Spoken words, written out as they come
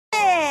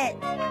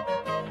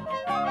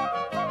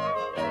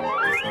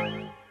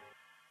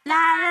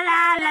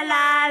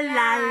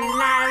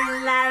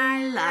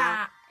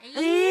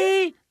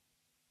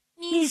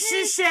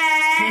是谁？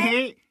嘿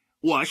嘿，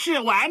我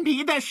是顽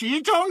皮的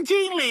时钟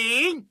精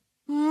灵。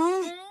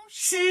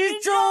时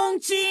钟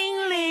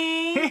精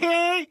灵。嘿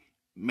嘿，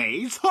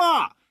没错。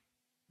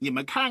你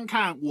们看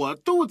看我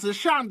肚子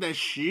上的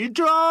时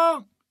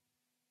钟，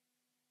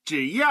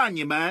只要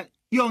你们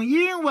用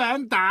英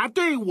文答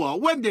对我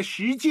问的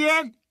时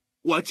间，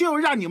我就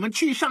让你们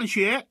去上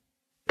学。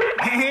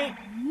嘿嘿。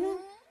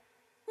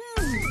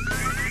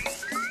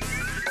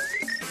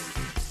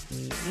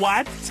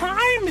What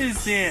time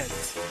is it?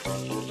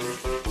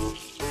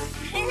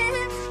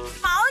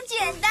 好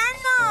简单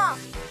哦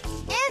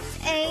 ！It's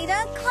 8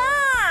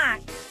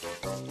 o'clock.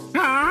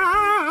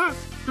 啊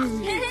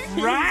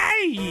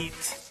Right.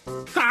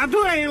 答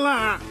对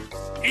了。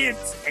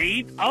It's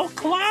 8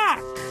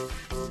 o'clock.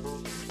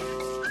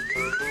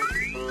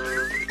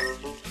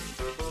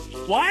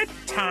 What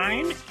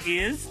time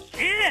is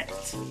it?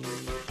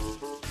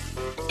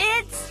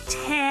 It's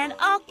 10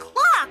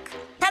 o'clock.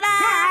 哒哒！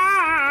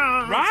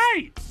啊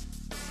Right.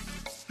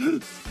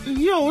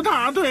 又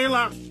答对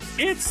了。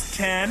It's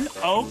 10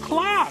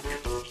 o'clock.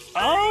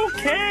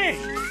 Okay.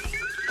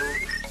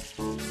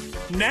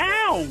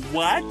 Now,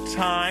 what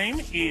time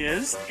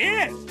is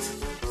it?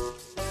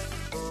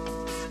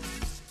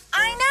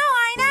 I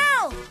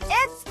know.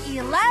 It's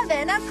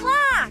 11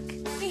 o'clock.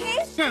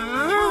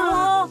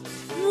 啊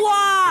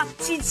哇，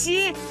琪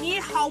琪，你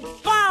好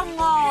棒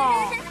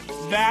哦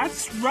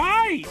！That's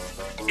right.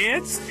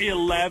 It's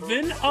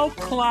 11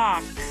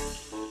 o'clock.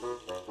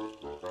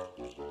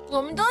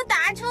 我们都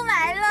答出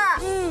来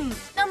了。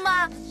那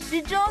么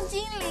时钟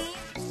精灵，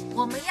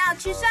我们要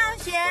去上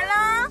学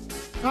了。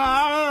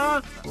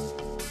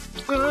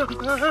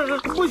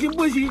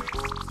不行，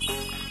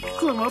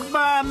怎么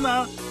办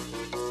呢？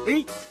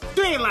哎，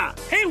对了，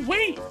 Hey,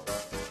 wait.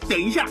 等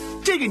一下，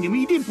这个你们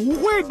一定不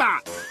会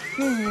吧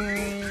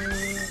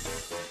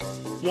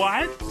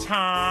What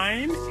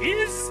time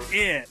is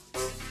it?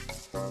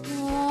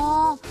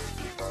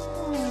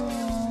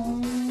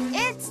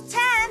 It's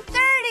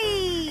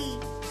 10:30.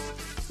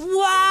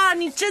 哇，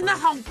你真的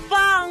好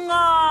棒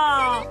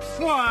哦！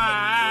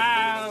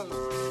哇，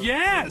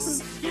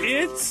 Yes,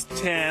 it's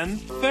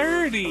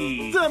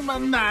 10:30. 这么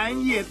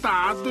难也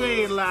答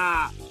对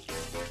了。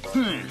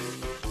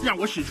让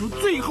我使出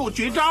最后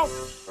绝招。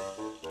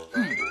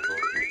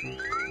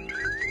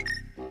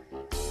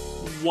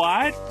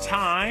What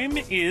time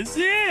is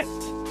it?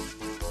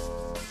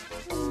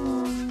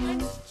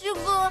 这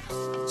个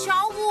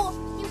巧虎，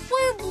你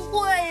会不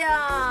会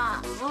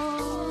呀？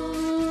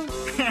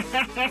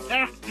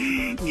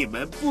你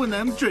们不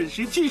能准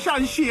时去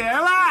上学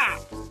啦。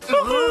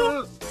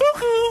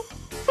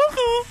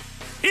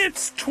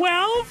It's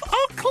 12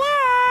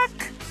 o'clock.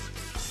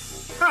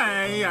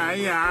 哎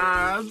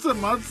呀，怎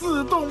么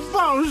自动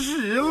报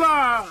时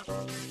了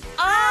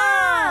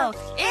Oh,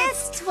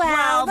 it's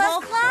 12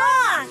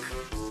 o'clock.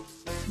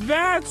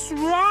 That's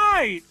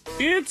right.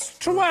 It's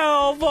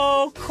 12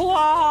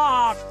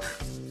 o'clock.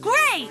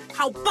 Great，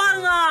 好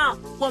棒哦！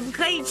我们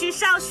可以去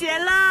上学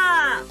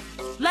了。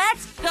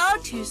Let's go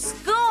to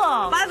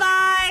school. Bye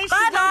bye.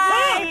 Bye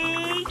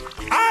bye.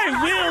 I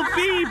will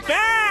be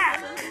back.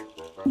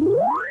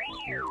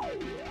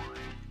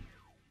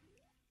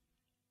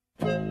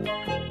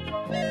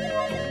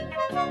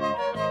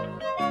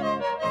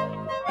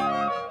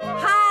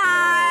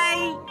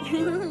 Hi.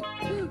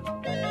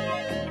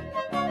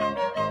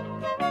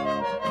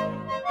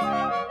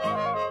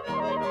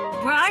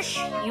 Brush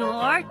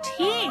your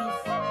teeth.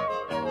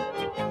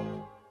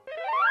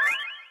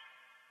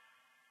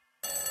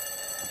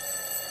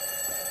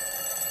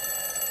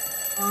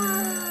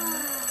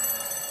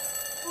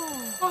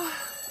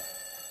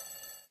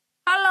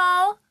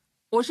 Hello，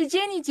 我是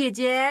Jenny 姐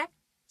姐。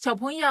小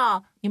朋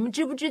友，你们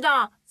知不知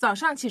道早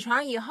上起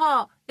床以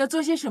后要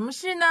做些什么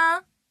事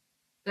呢？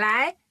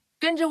来，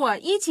跟着我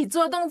一起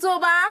做动作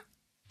吧。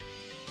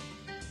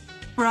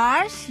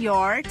Brush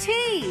your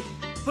teeth.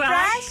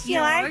 Brush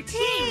your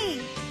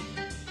teeth.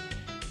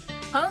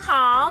 很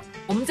好，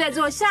我们再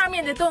做下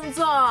面的动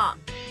作。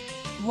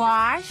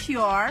Wash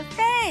your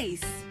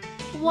face.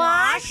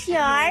 Wash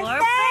your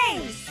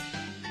face.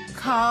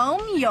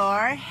 Comb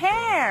your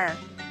hair.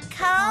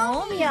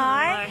 Comb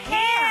your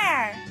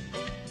hair.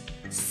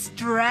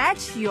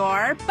 Stretch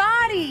your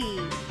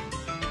body.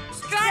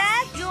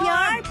 Stretch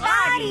your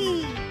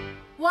body.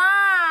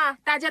 哇，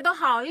大家都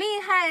好厉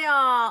害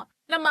哦！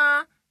那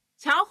么，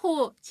巧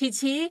虎、琪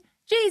琪，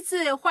这一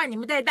次换你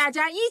们带大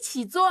家一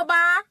起做吧。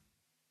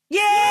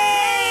Yay!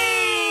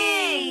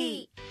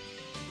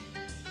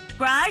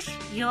 Brush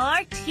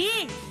your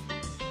teeth.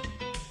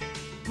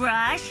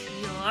 Brush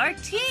your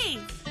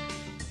teeth.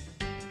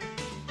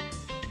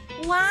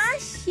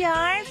 Wash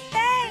your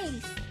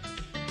face.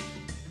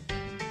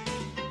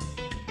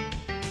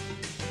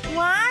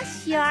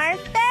 Wash your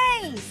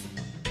face.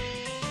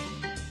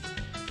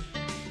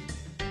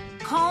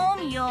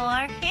 Comb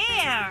your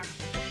hair.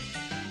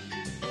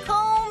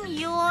 Comb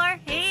your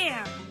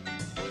hair.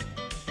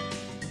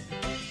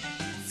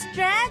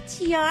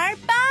 Stretch your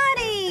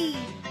body.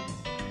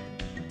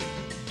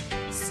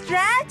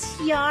 Stretch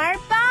your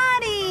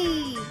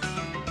body.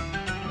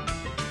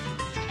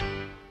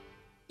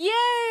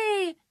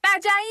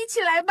 家一起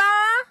来吧。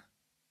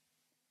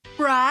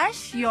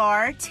Brush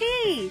your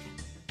teeth.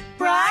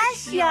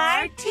 Brush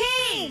your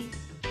teeth.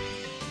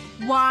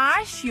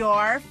 Wash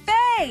your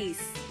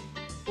face.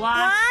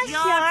 Wash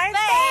your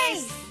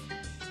face.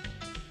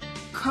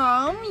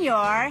 Comb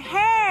your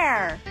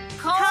hair.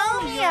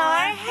 Comb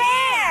your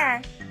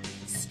hair.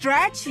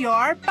 Stretch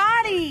your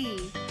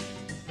body.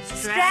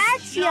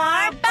 Stretch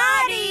your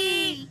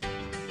body.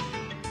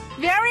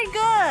 Very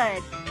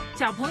good.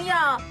 小朋友，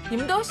你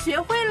们都学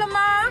会了吗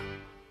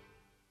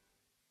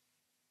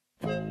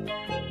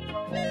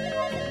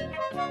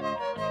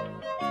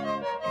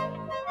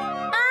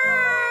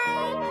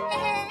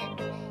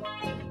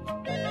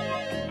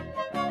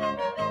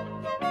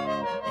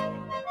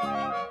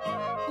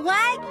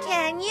？What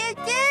can you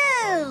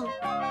do?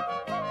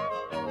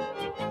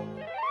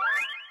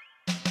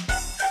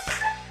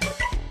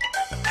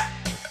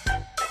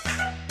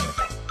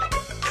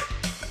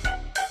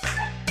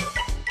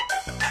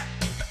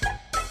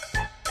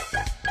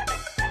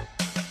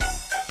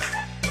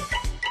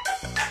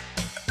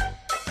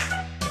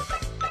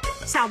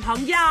 “小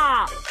朋友，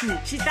你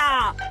知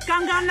道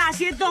刚刚那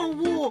些动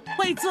物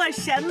会做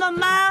什么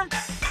吗？”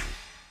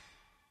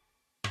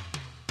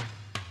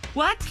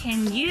 What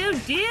can you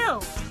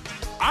do?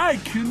 I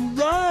can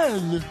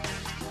run.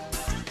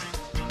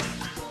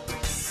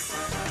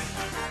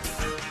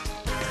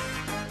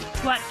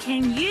 What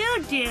can you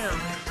do?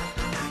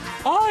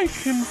 I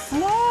can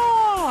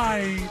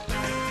fly.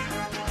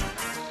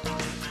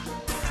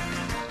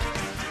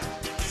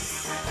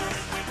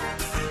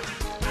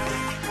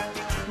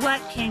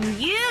 What can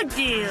you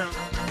do?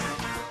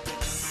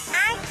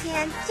 I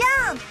can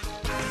jump.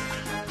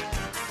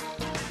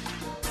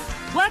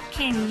 What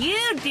can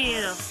you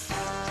do?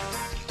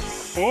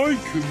 I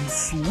can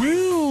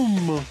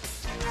swim.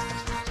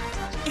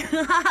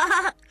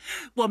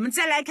 我们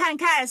再来看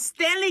看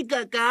Stanley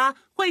哥哥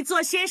会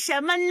做些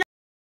什么呢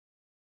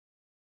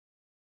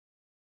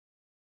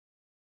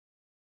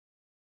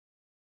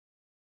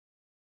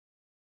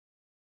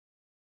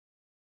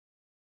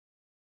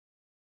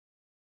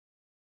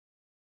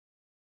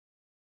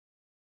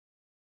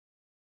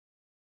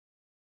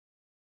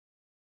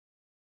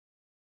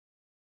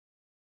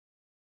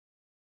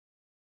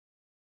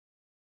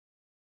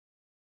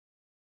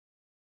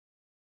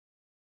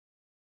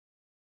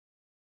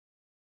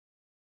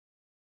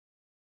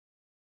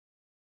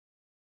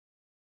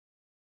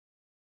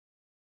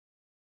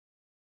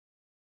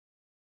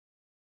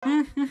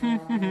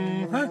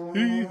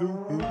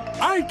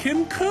I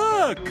can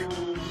cook.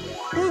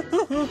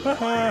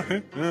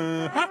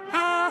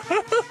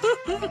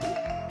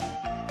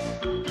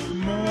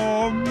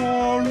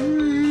 Maria.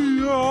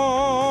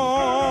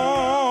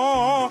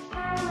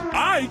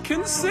 I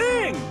can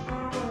sing.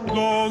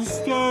 Alamo.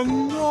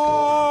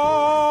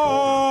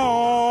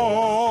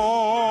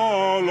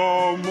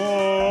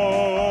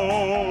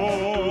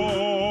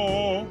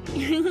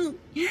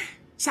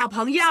 小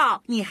朋友，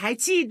你还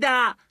记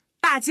得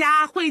大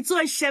家会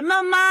做什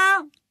么吗？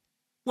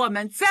我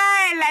们再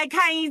来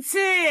看一次。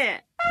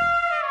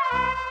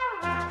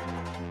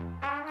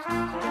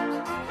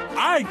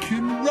I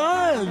can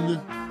run.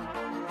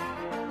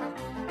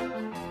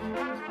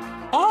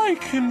 I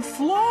can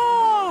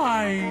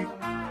fly.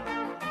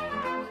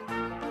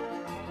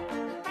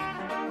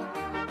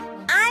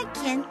 I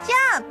can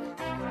jump.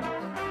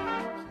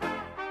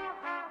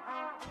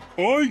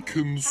 I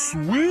can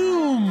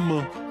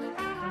swim.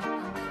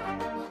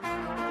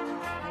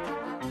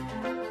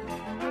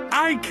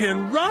 I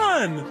can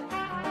run.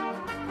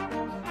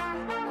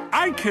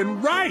 I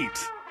can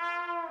write.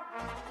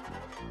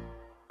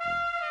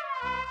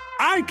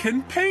 I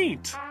can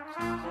paint.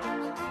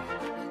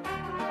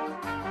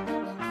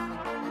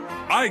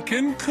 I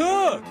can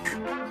cook.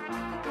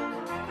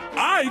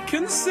 I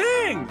can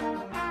sing.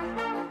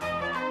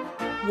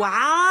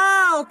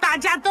 哇哦，大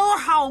家都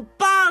好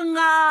棒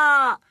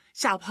啊！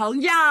小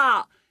朋友，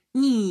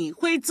你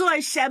会做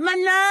什么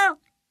呢？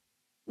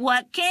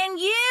 What can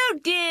you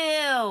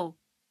do?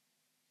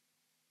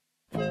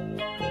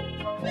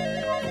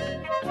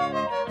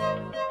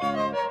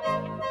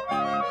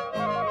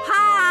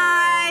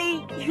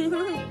 Hi!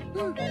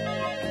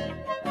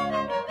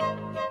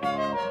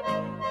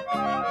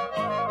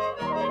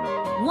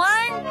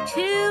 1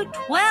 to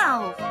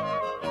 12.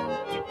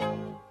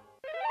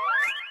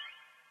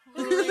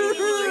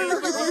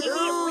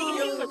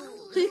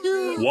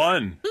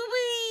 1,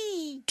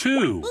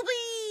 2,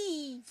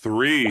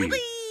 3,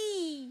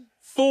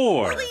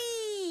 4,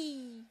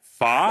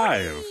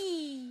 5,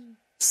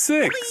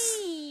 6,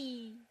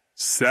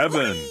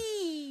 7,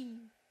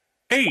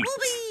 8,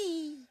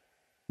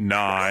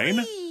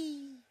 9,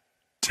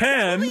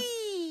 10,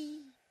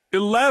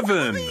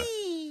 11,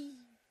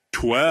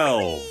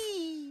 12.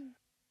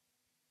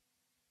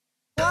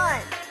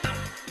 1,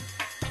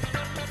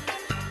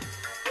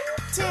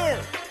 2,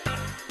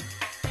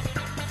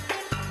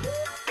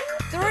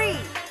 3,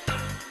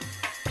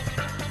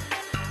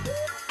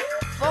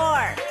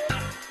 4,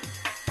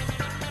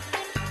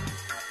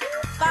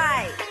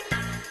 5,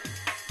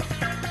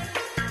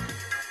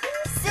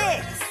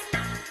 6,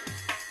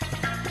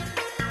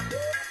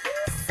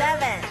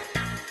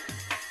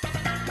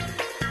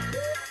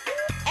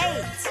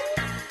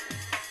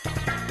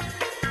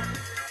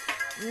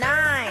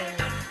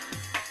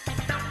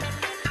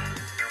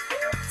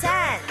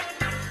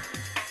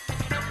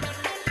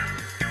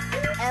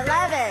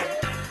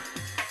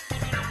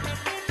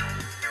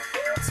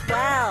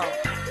 12.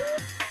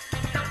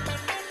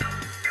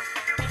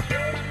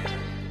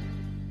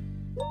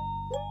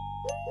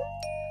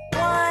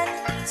 1,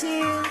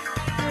 2,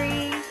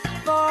 3,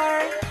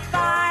 4,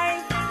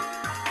 5,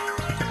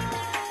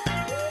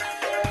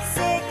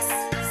 6,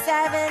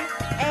 7,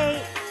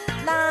 8,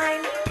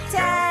 9,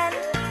 10,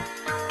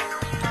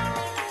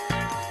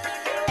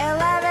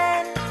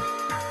 11,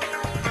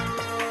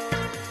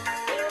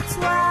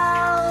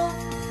 12.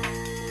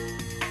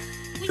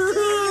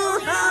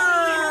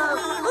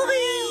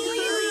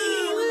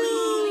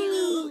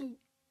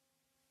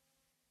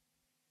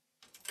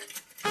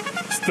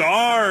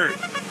 Start!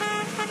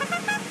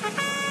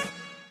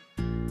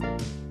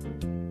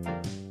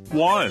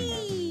 1,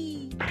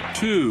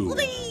 2,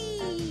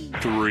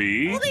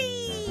 3,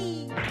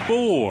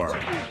 4,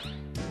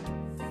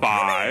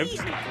 5,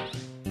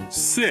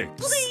 6,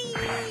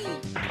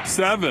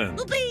 7,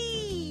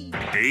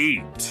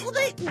 8,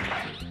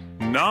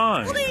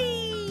 9,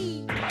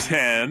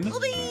 10,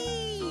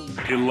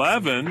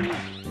 11,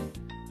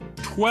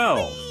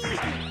 12.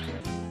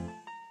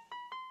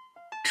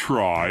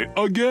 Try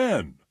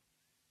again.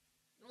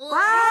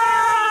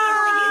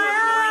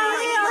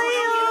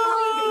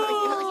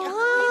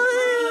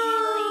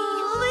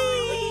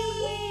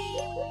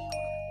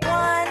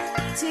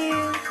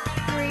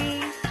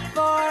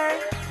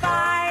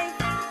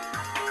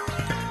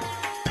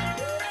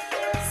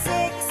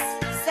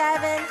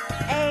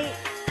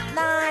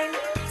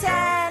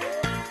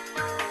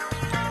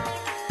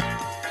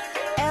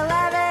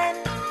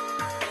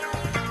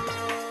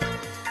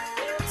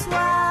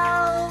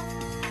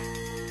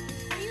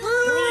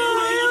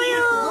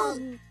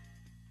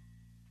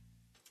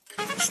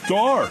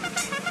 Start.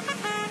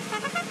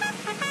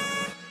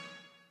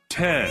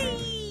 10,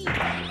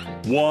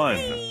 1,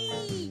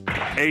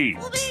 8,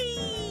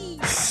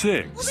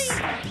 6,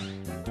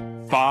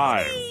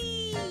 5,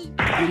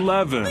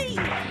 11,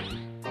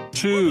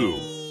 2,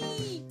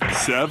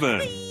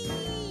 7,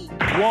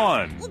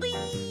 1,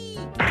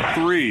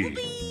 3,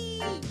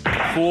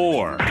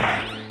 4,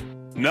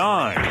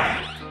 9,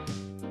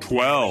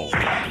 12.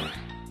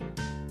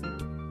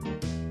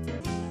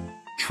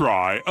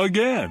 Try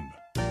again.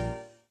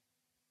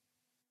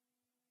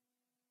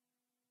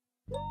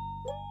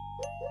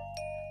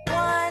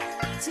 1,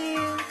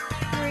 2,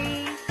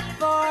 3,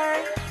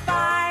 4,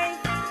 5,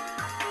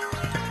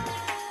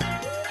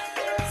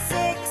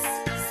 6,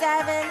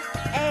 7,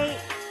 8,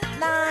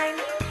 9,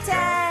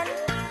 10,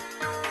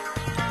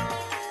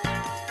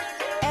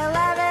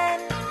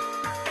 11,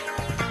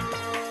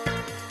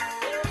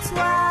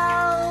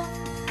 12.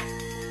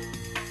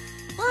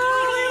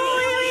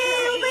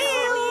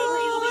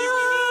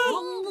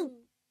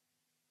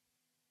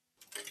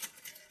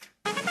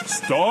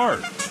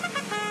 Start.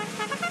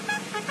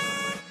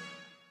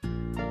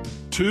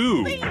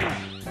 2,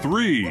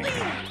 3,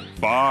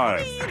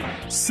 5,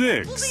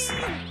 6,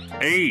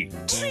 8,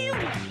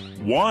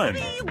 1,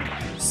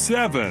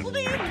 7,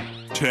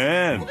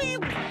 10,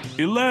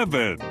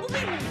 11,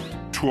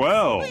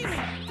 12,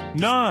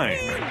 9,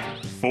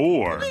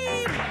 4.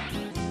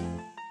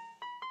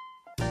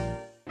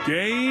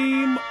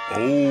 Game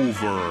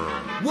over.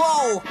 哇，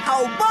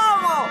好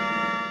棒哦！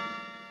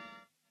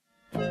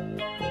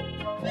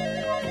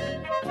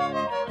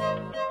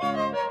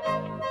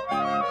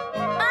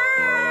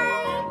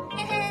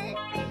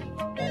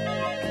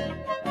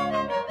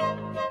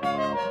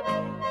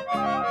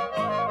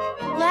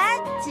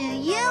 What do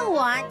you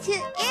want to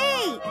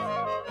eat?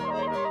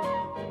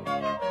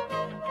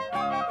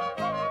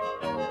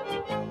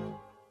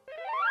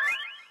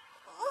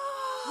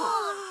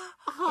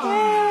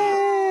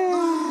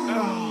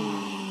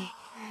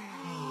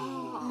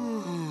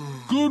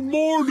 Good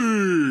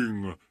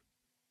morning.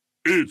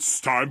 It's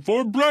time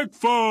for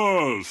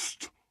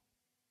breakfast.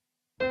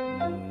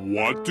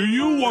 What do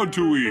you want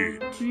to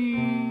eat?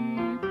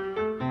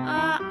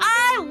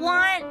 I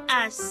want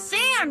a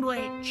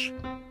sandwich.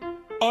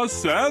 A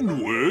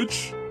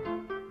sandwich?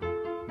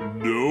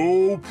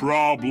 No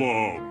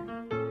problem.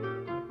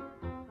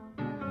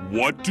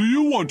 What do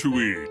you want to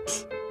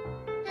eat?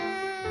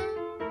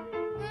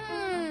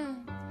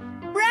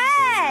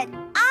 Bread!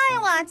 I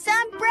want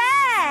some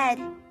bread!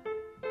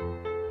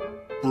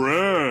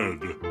 Bread.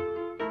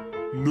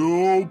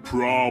 No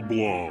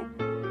problem.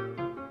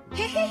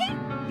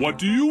 What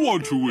do you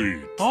want to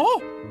eat? Oh,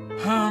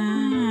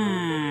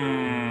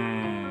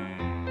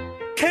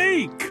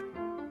 Cake.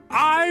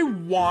 I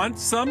want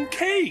some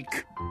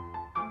cake.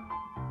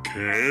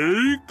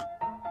 Cake?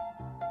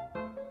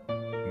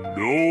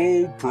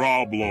 No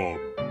problem.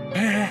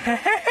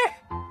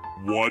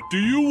 What do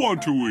you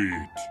want to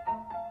eat?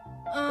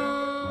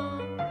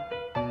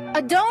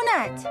 A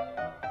donut.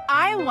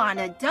 I want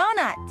a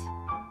donut.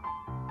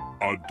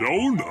 A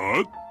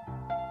donut?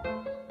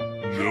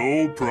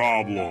 No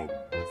problem.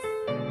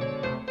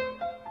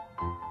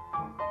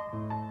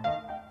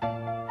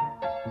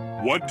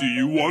 What do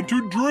you want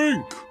to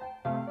drink?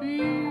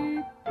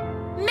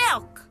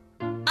 Milk.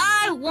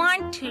 I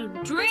want to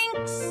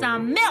drink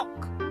some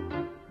milk.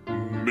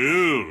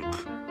 Milk.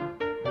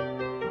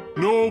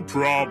 No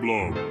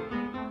problem.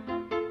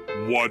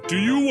 What do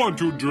you want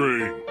to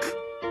drink?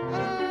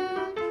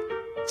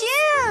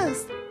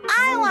 Juice!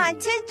 I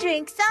want to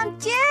drink some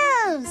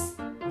juice.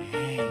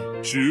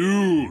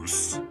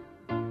 Juice.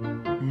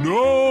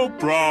 No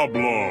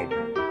problem.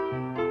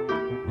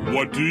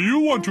 What do you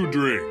want to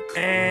drink?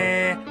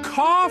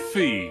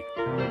 Coffee.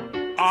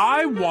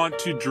 I want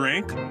to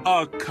drink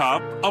a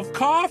cup of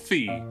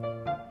coffee.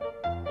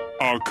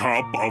 A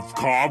cup of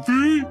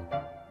coffee?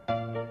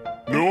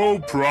 No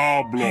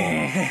problem.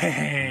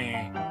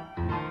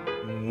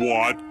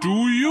 What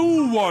do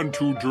you want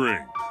to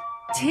drink?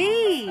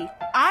 Tea!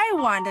 I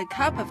want a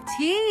cup of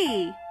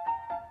tea.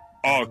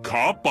 A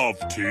cup of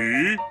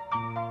tea?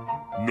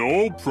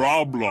 No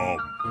problem.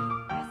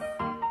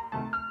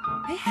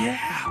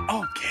 Yeah,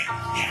 okay,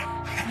 yeah.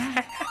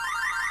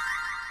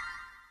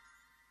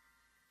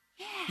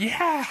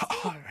 Yeah,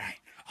 all right.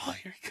 Oh,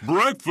 here we go.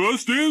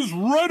 Breakfast is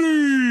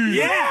ready!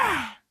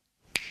 Yeah!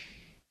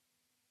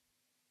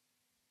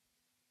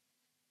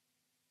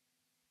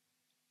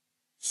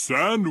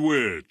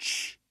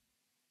 Sandwich.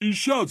 一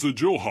下子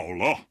就好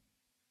了。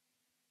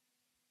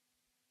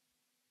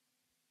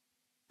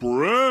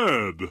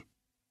Bread.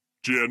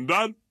 简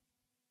单。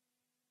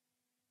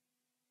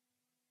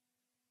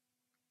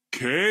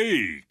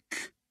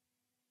Cake.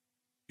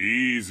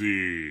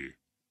 Easy.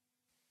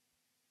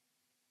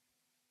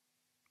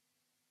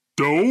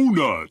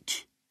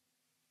 Donut.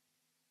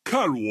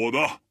 看我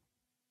的。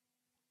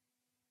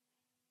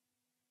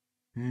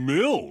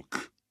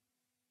Milk.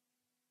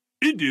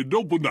 一点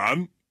都不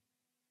难。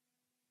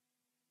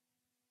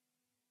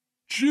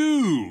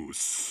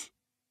Juice.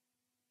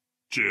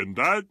 简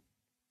单。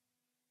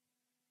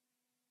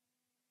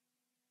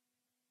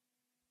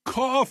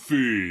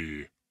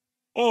Coffee.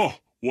 哦，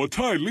我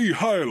太厉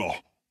害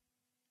了。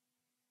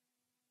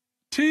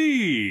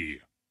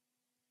Tea.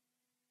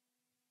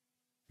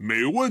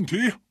 没问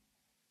题。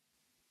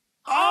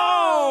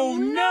Oh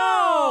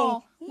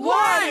no!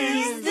 What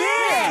is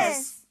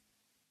this?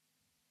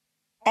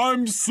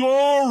 I'm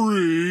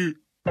sorry.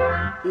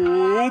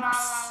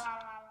 Oops.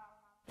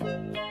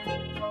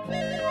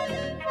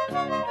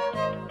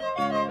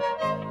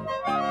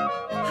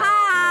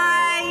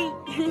 Hi!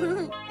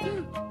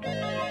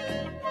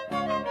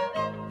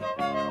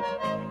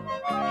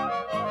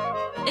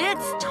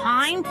 It's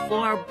time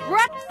for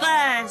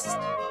breakfast!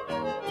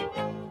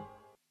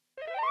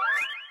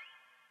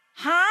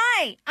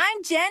 Hi,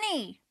 I'm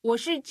Jenny. 我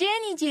是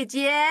Jenny 姐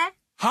姐。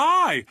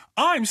 Hi,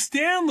 I'm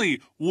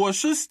Stanley. 我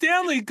是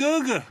Stanley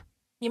哥哥。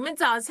你们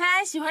早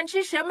餐喜欢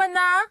吃什么呢？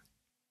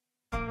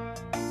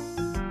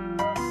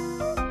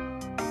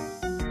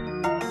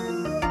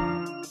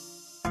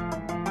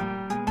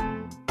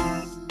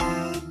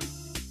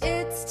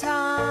 It's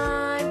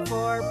time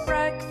for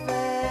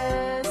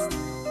breakfast.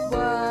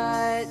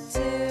 What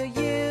do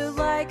you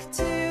like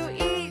to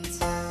eat?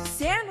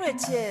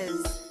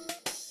 Sandwiches,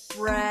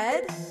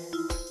 bread,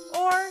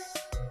 or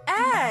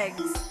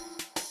eggs?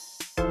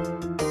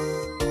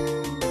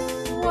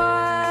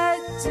 What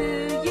do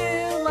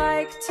you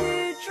like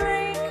to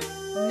drink?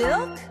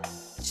 Milk,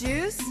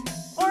 juice,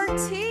 or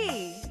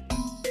tea?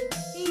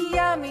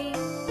 Yummy,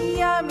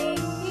 yummy,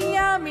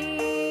 yummy.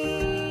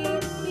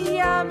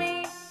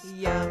 Yummy,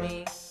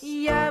 yummy,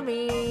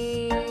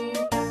 yummy.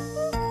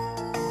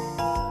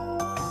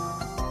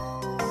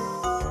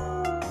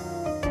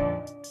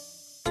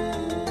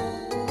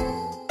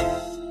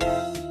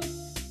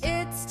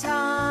 It's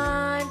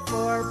time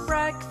for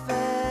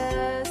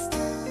breakfast.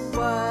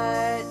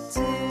 What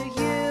do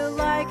you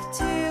like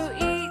to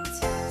eat?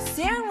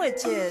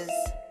 Sandwiches,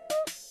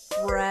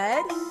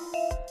 bread,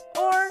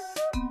 or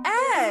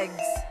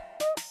eggs?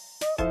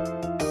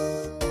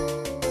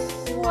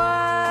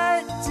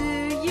 What do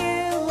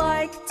you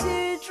like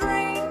to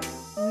drink?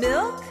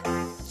 Milk,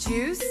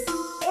 juice,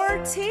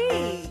 or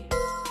tea?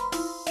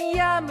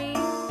 Yummy,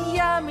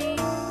 yummy,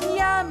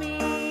 yummy.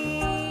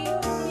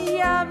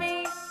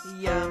 Yummy,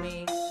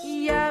 yummy,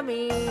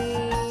 yummy.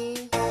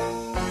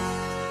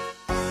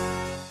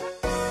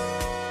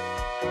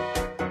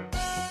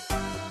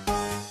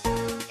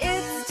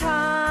 It's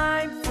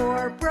time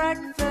for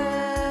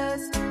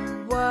breakfast.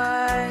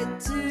 What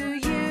do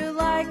you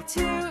like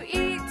to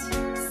eat?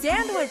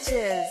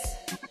 Sandwiches,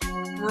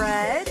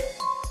 bread,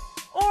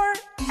 or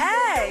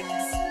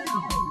eggs?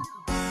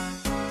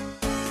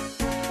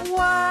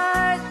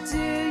 What do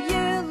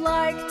you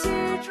like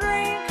to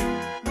drink?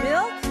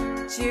 Milk,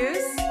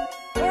 juice,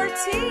 or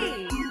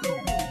tea?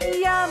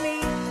 Yummy,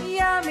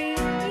 yummy,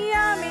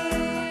 yummy.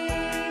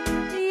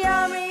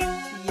 Yummy,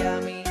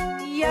 yummy,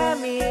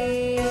 yummy.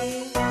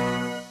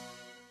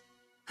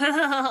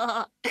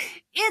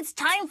 It's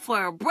time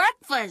for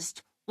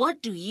breakfast.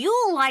 What do you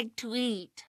like to eat?